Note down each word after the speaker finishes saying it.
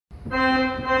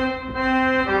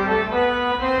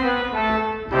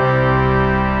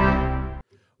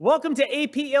Welcome to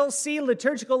APLC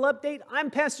Liturgical Update. I'm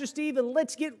Pastor Steve, and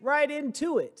let's get right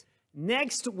into it.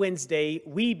 Next Wednesday,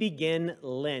 we begin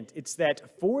Lent. It's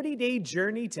that 40-day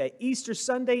journey to Easter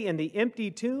Sunday in the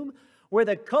empty tomb, where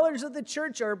the colors of the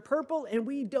church are purple and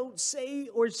we don't say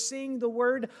or sing the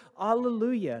word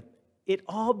Alleluia. It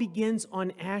all begins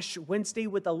on Ash Wednesday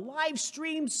with a live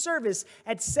stream service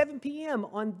at 7 p.m.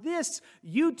 on this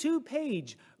YouTube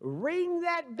page. Ring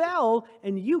that bell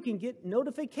and you can get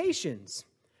notifications.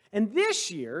 And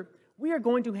this year, we are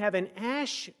going to have an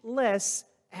Ash-less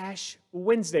Ash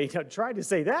Wednesday. Now, try to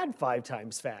say that 5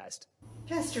 times fast.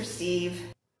 Pastor Steve.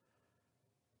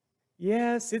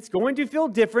 Yes, it's going to feel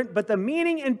different, but the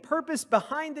meaning and purpose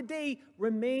behind the day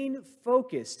remain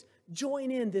focused.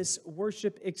 Join in this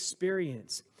worship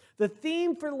experience. The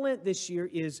theme for Lent this year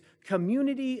is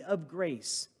community of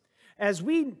grace. As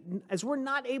we're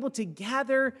not able to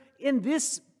gather in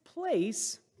this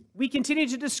place, we continue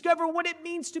to discover what it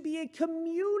means to be a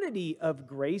community of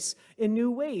grace in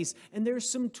new ways. And there's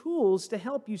some tools to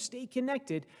help you stay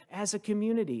connected as a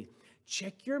community.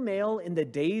 Check your mail in the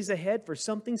days ahead for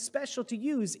something special to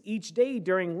use each day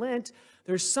during Lent.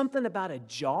 There's something about a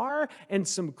jar and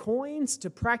some coins to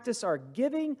practice our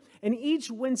giving. And each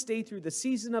Wednesday through the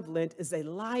season of Lent is a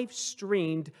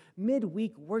live-streamed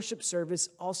midweek worship service,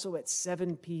 also at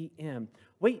 7 p.m.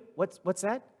 Wait, what's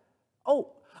that?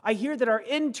 Oh, I hear that our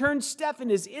intern Stefan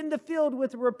is in the field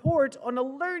with a report on a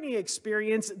learning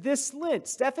experience this Lent.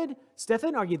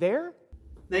 Stefan, are you there?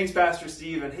 Thanks, Pastor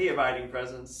Steve, and hey, Abiding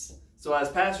Presence. So as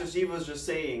Pastor Steve was just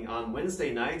saying, on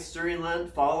Wednesday nights during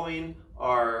Lent, following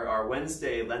our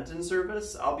Wednesday Lenten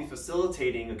service, I'll be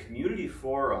facilitating a community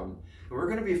forum. And we're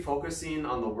going to be focusing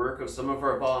on the work of some of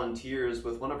our volunteers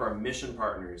with one of our mission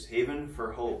partners, Haven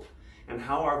for Hope, and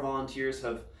how our volunteers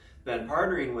have been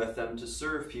partnering with them to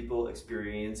serve people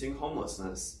experiencing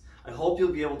homelessness. I hope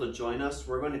you'll be able to join us.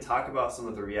 We're going to talk about some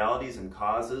of the realities and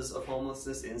causes of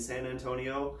homelessness in San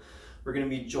Antonio. We're going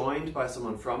to be joined by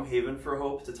someone from Haven for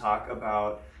Hope to talk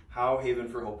about how Haven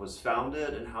for Hope was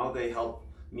founded and how they help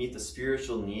meet the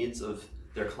spiritual needs of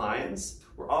their clients.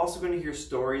 We're also going to hear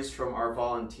stories from our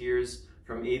volunteers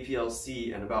from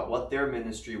APLC and about what their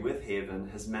ministry with Haven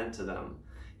has meant to them.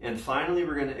 And finally,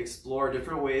 we're going to explore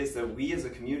different ways that we as a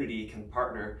community can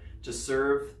partner to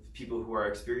serve people who are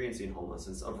experiencing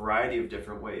homelessness, a variety of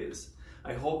different ways.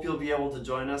 I hope you'll be able to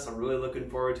join us. I'm really looking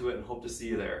forward to it and hope to see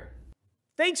you there.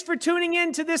 Thanks for tuning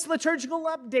in to this liturgical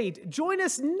update. Join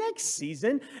us next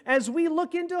season as we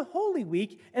look into Holy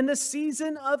Week and the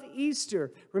season of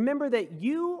Easter. Remember that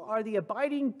you are the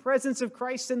abiding presence of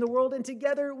Christ in the world, and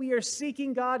together we are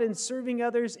seeking God and serving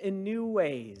others in new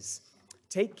ways.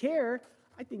 Take care.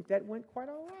 I think that went quite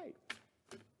all right.